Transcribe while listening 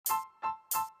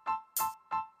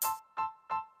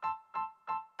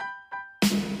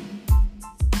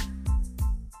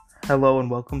Hello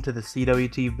and welcome to the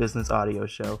CWT Business Audio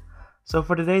Show. So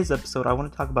for today's episode, I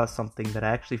want to talk about something that I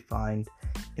actually find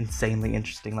insanely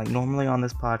interesting. Like normally on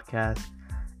this podcast,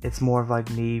 it's more of like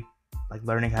me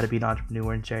learning how to be an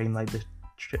entrepreneur and sharing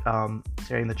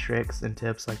sharing the tricks and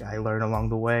tips like I learn along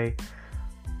the way.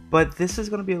 But this is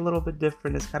going to be a little bit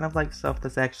different. It's kind of like stuff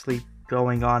that's actually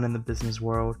going on in the business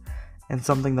world and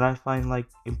something that I find like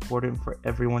important for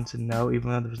everyone to know, even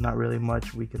though there's not really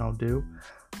much we can all do.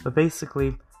 But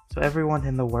basically, so everyone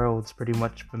in the world's pretty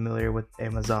much familiar with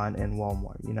Amazon and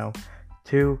Walmart,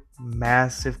 two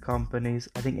massive companies.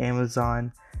 I think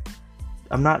Amazon,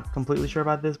 I'm not completely sure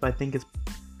about this, but I think it's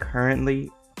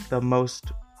currently the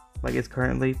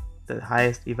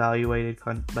highest evaluated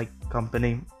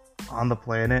company on the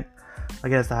planet.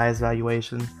 It has the highest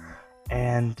valuation,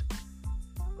 and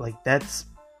that's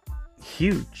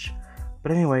huge.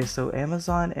 But anyway, so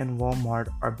Amazon and Walmart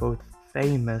are both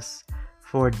famous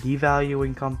for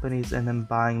devaluing companies and then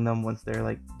buying them once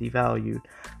they're devalued.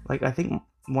 I think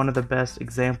one of the best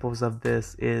examples of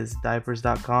this is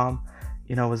diapers.com,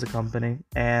 was a company,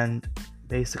 and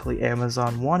basically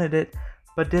Amazon wanted it,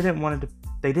 but they didn't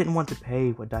want to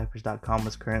pay what diapers.com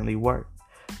was currently worth.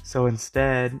 So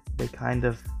instead, they kind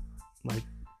of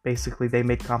they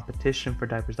made competition for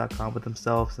diapers.com with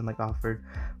themselves and offered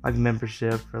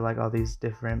membership for all these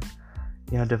different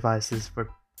devices for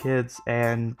kids.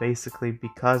 And basically,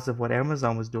 because of what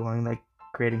Amazon was doing,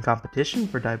 creating competition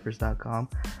for diapers.com's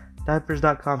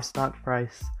stock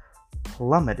price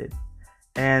plummeted,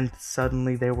 and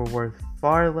suddenly they were worth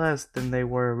far less than they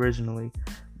were originally,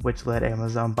 which let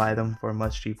Amazon buy them for a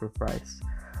much cheaper price.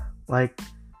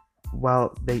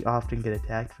 While they often get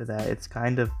attacked for that, it's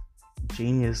kind of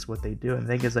genius what they do. And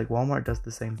the thing is, Walmart does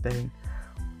the same thing,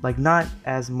 not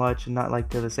as much and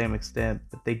not to the same extent,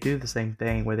 but they do the same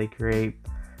thing where they create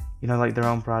their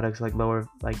own products,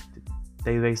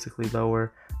 they basically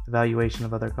lower the valuation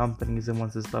of other companies, and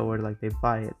once it's lowered, they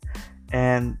buy it.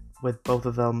 And with both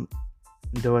of them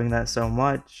doing that so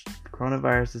much,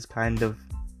 coronavirus is kind of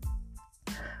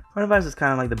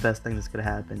the best thing that's going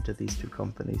to happen to these two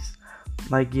companies.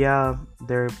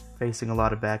 They're facing a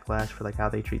lot of backlash for how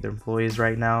they treat their employees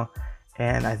right now,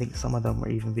 and I think some of them are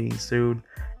even being sued,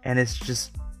 and it's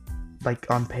just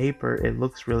on paper it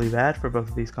looks really bad for both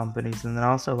of these companies. And then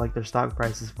also their stock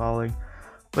price is falling,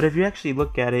 but if you actually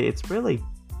look at it, it's really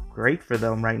great for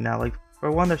them right now. For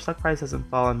one, their stock price hasn't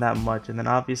fallen that much, and then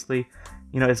obviously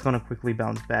it's going to quickly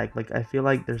bounce back. I feel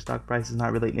like their stock price is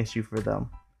not really an issue for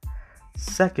them.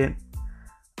 Second,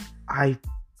 I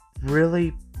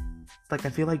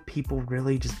feel like people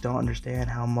really just don't understand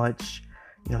how much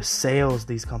sales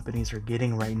these companies are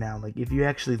getting right now. If you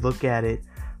actually look at it,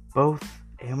 both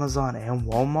Amazon and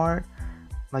Walmart,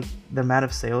 the amount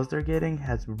of sales they're getting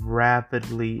has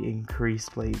rapidly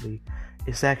increased lately.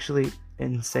 It's actually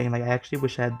insane. I actually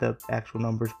wish I had the actual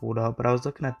numbers pulled up, but I was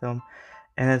looking at them,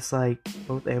 and it's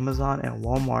both Amazon and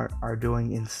Walmart are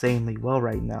doing insanely well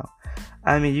right now.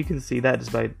 I mean, you can see that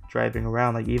just by driving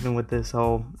around. Even with this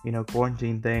whole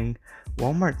quarantine thing,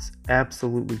 Walmart's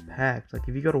absolutely packed.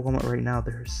 If you go to Walmart right now,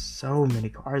 there are so many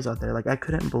cars out there. I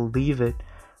couldn't believe it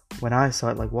when I saw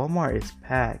it. Walmart is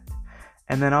packed.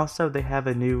 And then also they have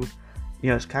a new,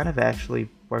 it's kind of actually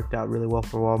worked out really well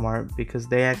for Walmart, because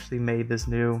they actually made this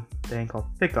new thing called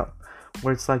Pickup,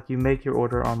 where it's you make your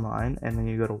order online and then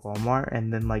you go to Walmart,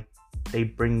 and then they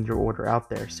bring your order out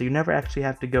there, so you never actually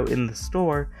have to go in the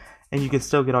store, and you can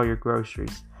still get all your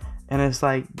groceries. And it's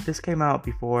this came out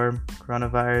before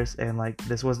coronavirus, and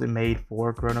this wasn't made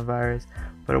for coronavirus,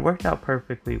 but it worked out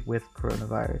perfectly with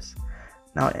coronavirus.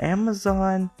 Now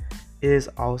Amazon is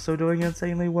also doing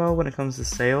insanely well when it comes to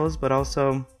sales, but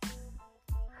also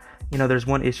there's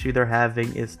one issue they're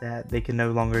having, is that they can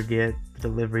no longer get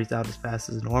deliveries out as fast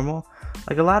as normal.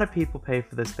 A lot of people pay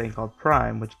for this thing called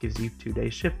Prime, which gives you 2-day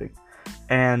shipping,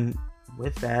 and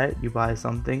with that you buy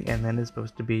something and then it's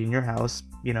supposed to be in your house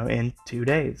in 2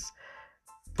 days.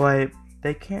 But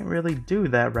they can't really do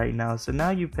that right now, so now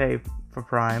you pay for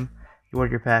Prime, you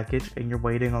order your package, and you're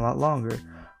waiting a lot longer,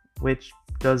 which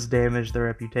does damage their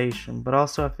reputation. But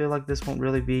also I feel like this won't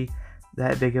really be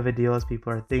that big of a deal as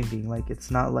people are thinking.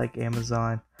 It's not like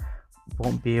Amazon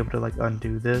won't be able to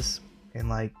undo this in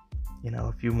a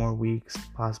few more weeks,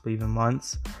 possibly even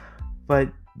months.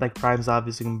 But Prime's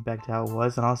obviously going to be back to how it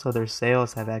was, and also their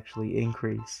sales have actually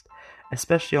increased,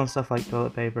 especially on stuff like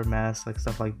toilet paper, masks,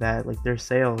 stuff like that. Their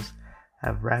sales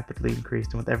have rapidly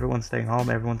increased, and with everyone staying home,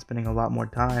 everyone's spending a lot more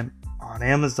time on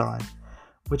Amazon,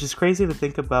 which is crazy to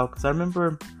think about, because I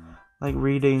remember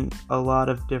reading a lot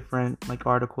of different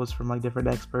articles from different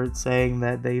experts saying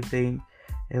that they think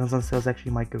Amazon sales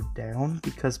actually might go down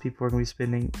because people are going to be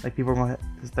spending, like people are going to,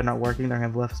 because they're not working, they're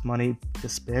going to have less money to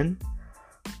spend.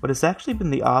 But it's actually been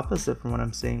the opposite from what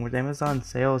I'm seeing, where Amazon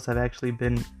sales have actually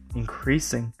been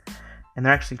increasing, and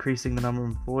they're actually increasing the number of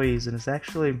employees, and it's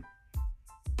kind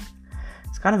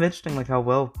of interesting like how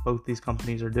well both these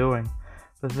companies are doing.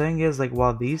 The thing is, like,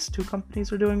 while these two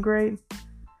companies are doing great,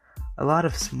 a lot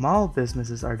of small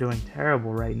businesses are doing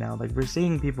terrible right now. Like, we're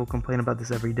seeing people complain about this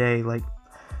every day. Like,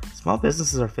 small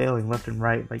businesses are failing left and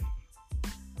right. Like,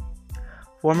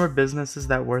 former businesses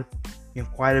that worth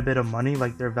quite a bit of money,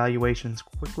 like their valuations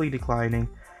quickly declining.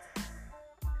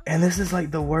 And this is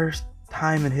like the worst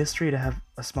time in history to have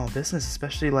a small business,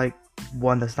 especially like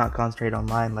one that's not concentrated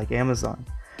online like Amazon.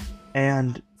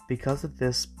 And because of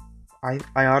this, I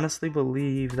honestly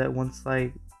believe that once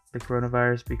like the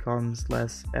coronavirus becomes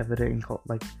less evident in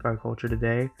like our culture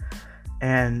today,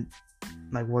 and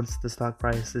like once the stock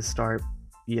prices start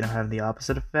having the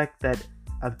opposite effect, that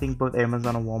I think both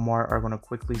Amazon and Walmart are going to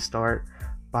quickly start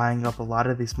buying up a lot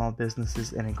of these small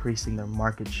businesses and increasing their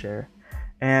market share.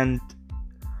 And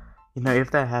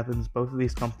if that happens, both of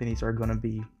these companies are going to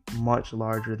be much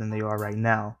larger than they are right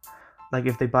now. Like,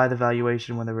 if they buy the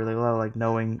valuation when they're really low, like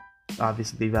knowing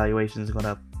obviously the valuation is going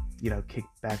to kick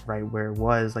back right where it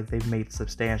was, like they've made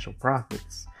substantial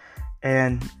profits.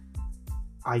 And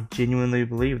I genuinely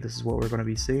believe this is what we're going to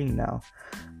be seeing now.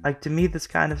 Like, to me, this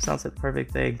kind of sounds like the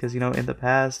perfect thing, because in the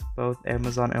past, both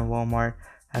Amazon and Walmart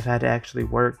have had to actually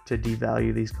work to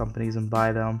devalue these companies and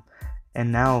buy them, and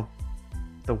now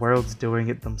the world's doing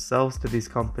it themselves to these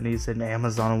companies, and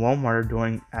Amazon and Walmart are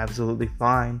doing absolutely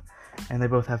fine, and they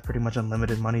both have pretty much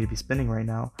unlimited money to be spending right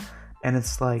now, and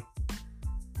it's like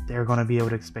they're going to be able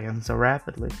to expand so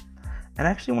rapidly. And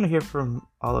I actually want to hear from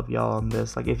all of y'all on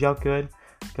this. Like, if y'all could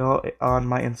go on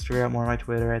my Instagram or my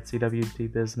Twitter at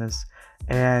CWT Business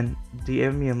and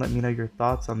DM me and let me know your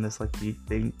thoughts on this. Like, do you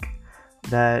think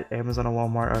that Amazon and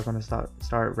Walmart are going to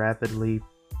start rapidly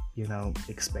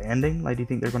expanding? Like, do you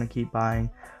think they're going to keep buying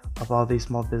up all these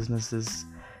small businesses?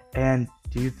 And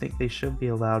do you think they should be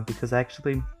allowed? Because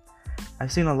actually,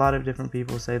 I've seen a lot of different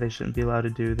people say they shouldn't be allowed to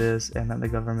do this, and that the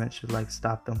government should like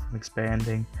stop them from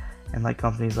expanding, and like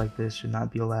companies like this should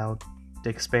not be allowed to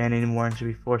expand anymore and should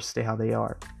be forced to stay how they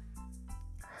are.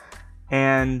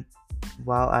 And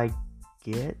while I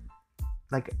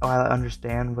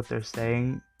understand what they're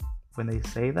saying when they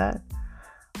say that,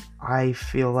 I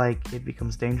feel like it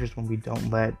becomes dangerous when we don't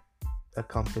let a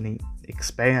company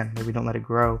expand, or we don't let it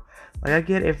grow. Like, I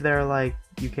get if they're like,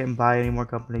 you can't buy any more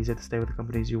companies, you have to stay with the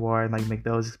companies you are and like make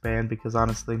those expand, because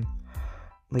honestly,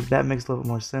 like that makes a little bit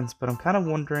more sense. But I'm kind of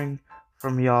wondering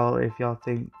from y'all if y'all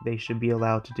think they should be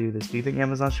allowed to do this. Do you think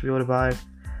Amazon should be able to buy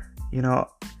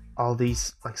all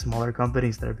these like smaller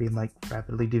companies that are being like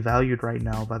rapidly devalued right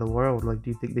now by the world? Like, do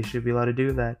you think they should be allowed to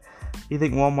do that? Do you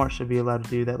think Walmart should be allowed to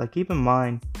do that? Like, keep in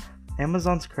mind,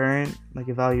 Amazon's current like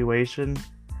evaluation,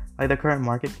 like the current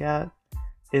market cap,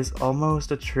 is almost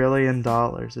 $1 trillion.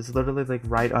 It's literally like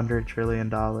right under $1 trillion.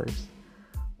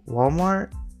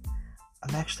 Walmart,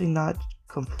 I'm actually not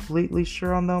completely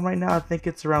sure on them right now. I think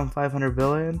it's around 500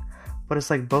 billion, but it's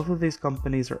like both of these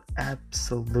companies are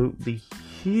absolutely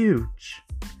huge.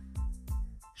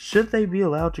 Should they be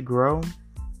allowed to grow?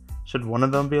 Should one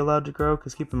of them be allowed to grow?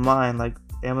 Because keep in mind, like,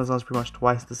 Amazon's pretty much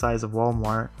twice the size of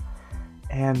Walmart,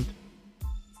 and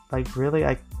like, really,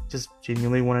 I just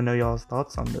genuinely want to know y'all's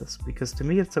thoughts on this, because to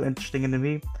me it's so interesting, and to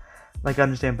me, like, I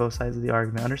understand both sides of the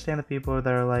argument. I understand the people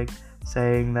that are like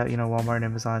saying that Walmart and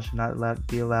Amazon should not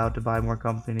be allowed to buy more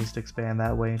companies to expand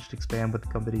that way, and should expand with the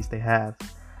companies they have.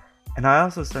 And I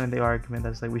also understand the argument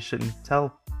that's like we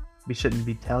shouldn't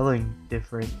be telling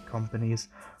different companies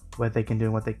what they can do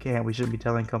and what they can't. We shouldn't be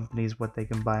telling companies what they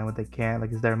can buy and what they can't.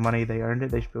 Like, it's their money, they earned it,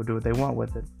 they should be able to do what they want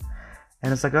with it.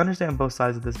 And it's like, I understand both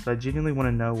sides of this, but I genuinely want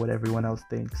to know what everyone else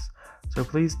thinks. So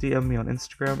please DM me on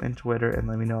Instagram and Twitter and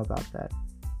let me know about that.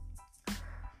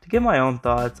 To give my own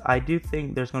thoughts, I do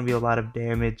think there's going to be a lot of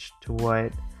damage to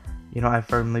what, I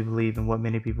firmly believe, and what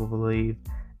many people believe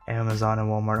Amazon and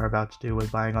Walmart are about to do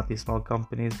with buying out these small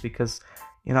companies, because,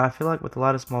 I feel like with a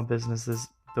lot of small businesses,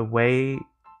 the way,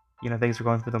 things are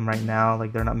going for them right now,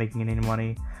 like, they're not making any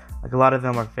money. Like, a lot of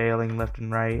them are failing left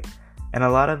and right. And a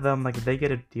lot of them, like, if they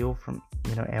get a deal from,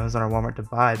 Amazon or Walmart to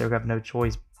buy, they're going to have no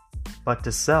choice but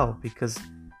to sell, because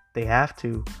they have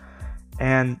to.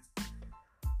 And,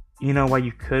 while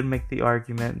you could make the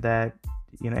argument that,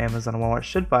 Amazon and Walmart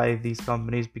should buy these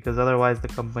companies, because otherwise the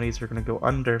companies are going to go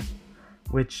under,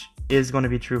 which is going to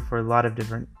be true for a lot of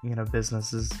different,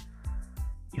 businesses.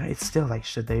 It's still like,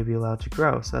 should they be allowed to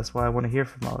grow? So that's why I want to hear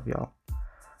from all of y'all.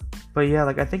 But yeah,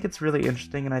 like I think it's really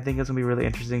interesting, and I think it's gonna be really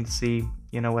interesting to see,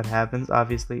 what happens.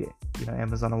 Obviously,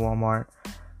 Amazon and Walmart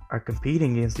are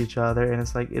competing against each other, and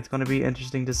it's gonna be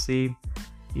interesting to see,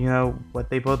 what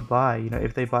they both buy.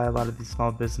 If they buy a lot of these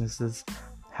small businesses,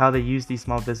 how they use these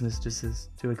small businesses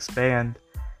to expand.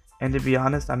 And to be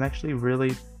honest, I'm actually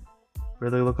really,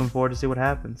 really looking forward to see what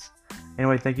happens.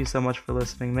 Anyway, thank you so much for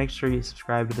listening. Make sure you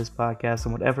subscribe to this podcast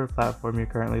on whatever platform you're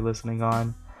currently listening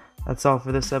on. That's all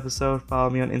for this episode. Follow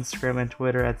me on Instagram and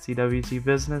Twitter at CWT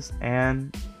Business.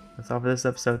 And that's all for this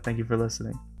episode. Thank you for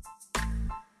listening.